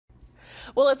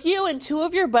Well, if you and two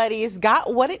of your buddies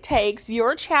got what it takes,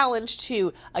 your challenge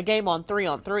to a game on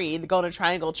 3-on-3, the Golden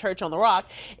Triangle Church on the Rock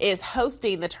is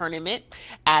hosting the tournament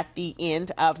at the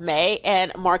end of May.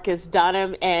 And Marques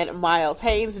Dunham and Miles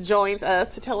Haynes joins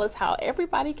us to tell us how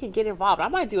everybody can get involved. I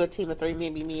might do a team of three,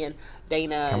 maybe me and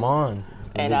Dana. Come on.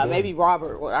 And maybe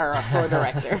Robert, our floor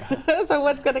director. So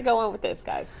what's going to go on with this,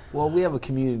 guys? Well, we have a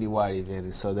community-wide event,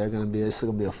 and so it's going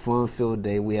to be a fun-filled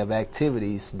day. We have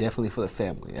activities definitely for the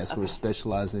family. That's what we're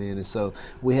specializing in. And so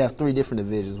we have three different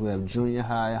divisions. We have junior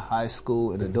high, high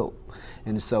school, and adult.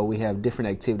 And so we have different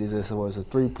activities as well as a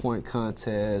three-point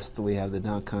contest. We have the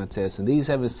dunk contest, and these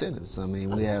have incentives. I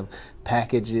mean, we have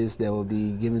packages that will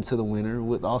be given to the winner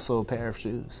with also a pair of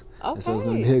shoes. Okay. And so it's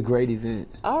going to be a great event.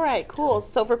 All right, cool.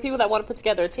 So for people that want to put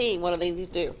together a team, what do they need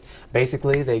to do?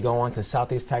 Basically, they go on to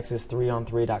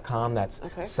SoutheastTexas3on3.com. That's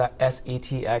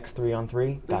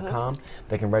SETX3on3.com.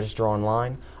 They can register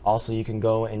online. Also, you can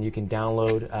go and you can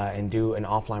download and do an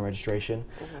offline registration.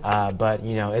 But,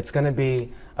 you know, it's going to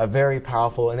be a very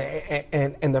powerful,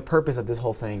 and the purpose of this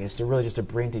whole thing is to really just to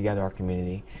bring together our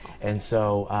community. Awesome. And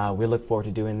so we look forward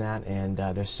to doing that. And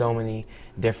there's so many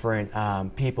different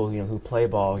people, you know, who play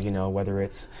ball, you know, whether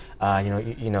it's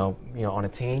you know on a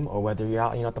team or whether you're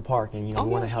out, you know, at the park, and you know we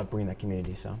want to help bring that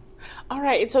community. So. All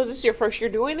right, and so is this your first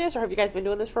year doing this, or have you guys been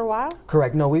doing this for a while?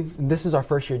 Correct. No, this is our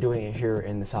first year doing it here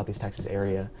in the Southeast Texas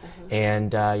area,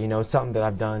 and you know, it's something that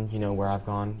I've done, you know, where I've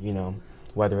gone, you know,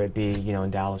 whether it be, you know, in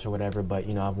Dallas or whatever, but,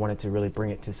 you know, I've wanted to really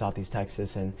bring it to Southeast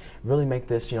Texas and really make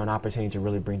this, you know, an opportunity to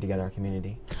really bring together our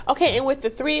community. Okay, and with the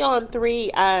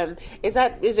 3-on-3, is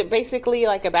it basically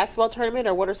like a basketball tournament,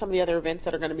 or what are some of the other events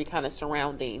that are going to be kind of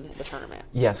surrounding the tournament?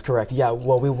 Yes, correct. Yeah,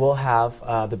 well, we will have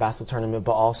the basketball tournament,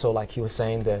 but also, like he was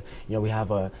saying, you know, we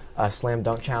have a slam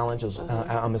dunk challenge as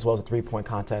well as a three-point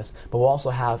contest, but we'll also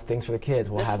have things for the kids.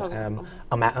 We'll have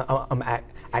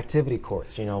activity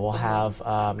courts. You know, we'll have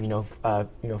you know,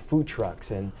 food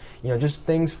trucks, and you know, just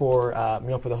things for you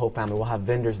know, for the whole family. We'll have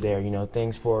vendors there. You know,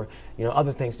 things for, you know,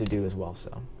 other things to do as well.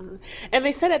 So. And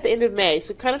they said at the end of May.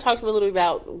 So kind of talk to me a little bit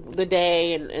about the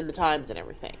day and the times and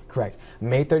everything. Correct.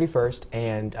 May 31st,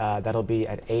 and that'll be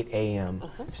at 8 a.m.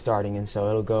 starting, and so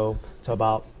it'll go to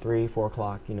about 3-4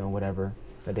 o'clock. You know, whatever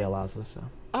the day allows us. So.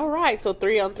 All right, so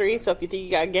 3-on-3. So if you think you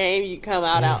got a game, you come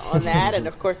out on that. And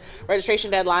of course,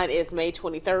 registration deadline is May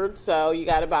 23rd. So you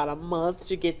got about a month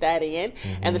to get that in.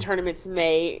 And the tournament's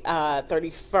May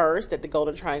 31st at the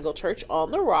Golden Triangle Church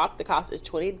on the Rock. The cost is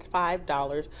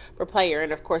 $25 per player.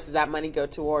 And of course, does that money go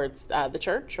towards the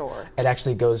church, or? It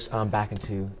actually goes back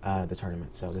into the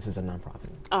tournament. So this is a nonprofit.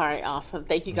 All right, awesome.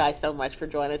 Thank you guys so much for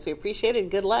joining us. We appreciate it,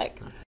 and good luck.